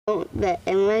Don't let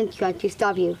anyone try to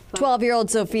stop you.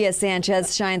 12-year-old Sophia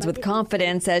Sanchez shines with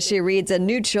confidence as she reads a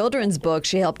new children's book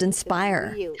she helped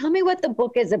inspire. Tell me what the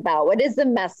book is about. What is the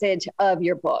message of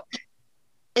your book?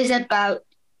 It's about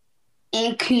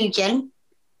inclusion.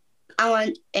 I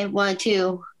want everyone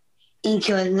to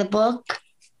enjoy the book,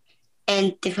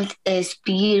 and difference is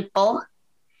beautiful.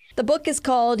 The book is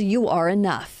called You Are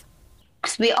Enough.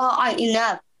 'Cause we all are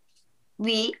enough.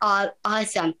 We are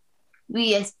awesome.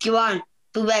 We are strong,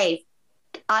 brave,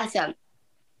 awesome.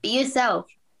 Be yourself.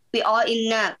 We are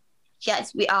enough.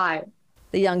 Yes, we are.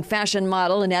 The young fashion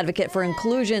model and advocate for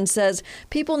inclusion says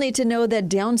people need to know that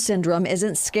Down syndrome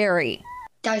isn't scary.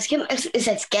 Down syndrome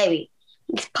isn't scary.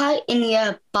 It's part in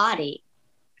your body.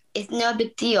 It's no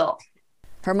big deal.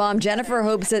 Her mom, Jennifer,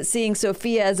 hopes that seeing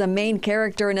Sophia as a main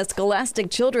character in a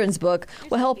Scholastic children's book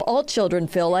will help all children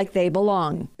feel like they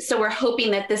belong. So we're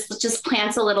hoping that this just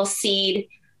plants a little seed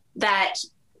that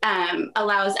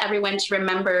allows everyone to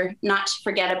remember not to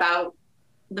forget about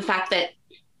the fact that,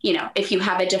 you know, if you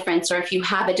have a difference or if you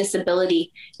have a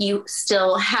disability, you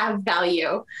still have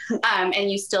value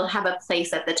and you still have a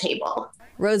place at the table.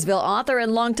 Roseville author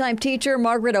and longtime teacher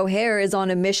Margaret O'Hare is on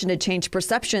a mission to change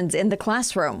perceptions in the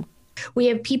classroom. We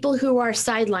have people who are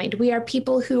sidelined. We are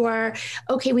people who are,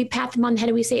 okay, we pat them on the head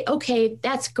and we say, okay,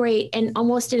 that's great, and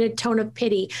almost in a tone of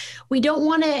pity. We don't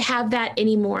want to have that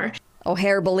anymore.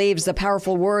 O'Hare believes the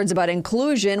powerful words about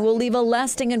inclusion will leave a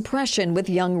lasting impression with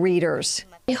young readers.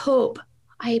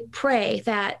 I pray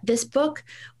that this book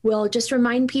will just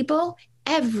remind people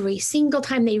every single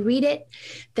time they read it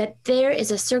that there is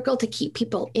a circle to keep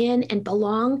people in and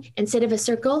belong instead of a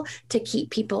circle to keep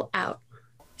people out.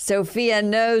 Sophia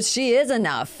knows she is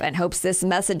enough and hopes this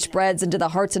message spreads into the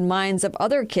hearts and minds of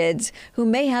other kids who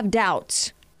may have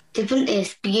doubts. Different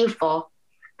is beautiful.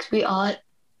 We are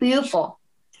beautiful.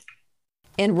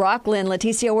 In Rocklin,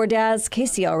 Leticia Ordaz,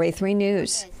 KCRA 3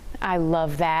 News. I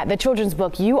love that. The children's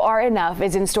book, You Are Enough,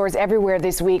 is in stores everywhere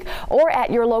this week or at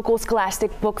your local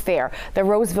Scholastic book fair. The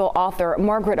Roseville author,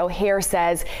 Margaret O'Hare,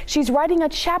 says she's writing a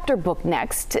chapter book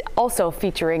next, also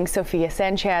featuring Sophia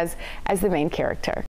Sanchez as the main character.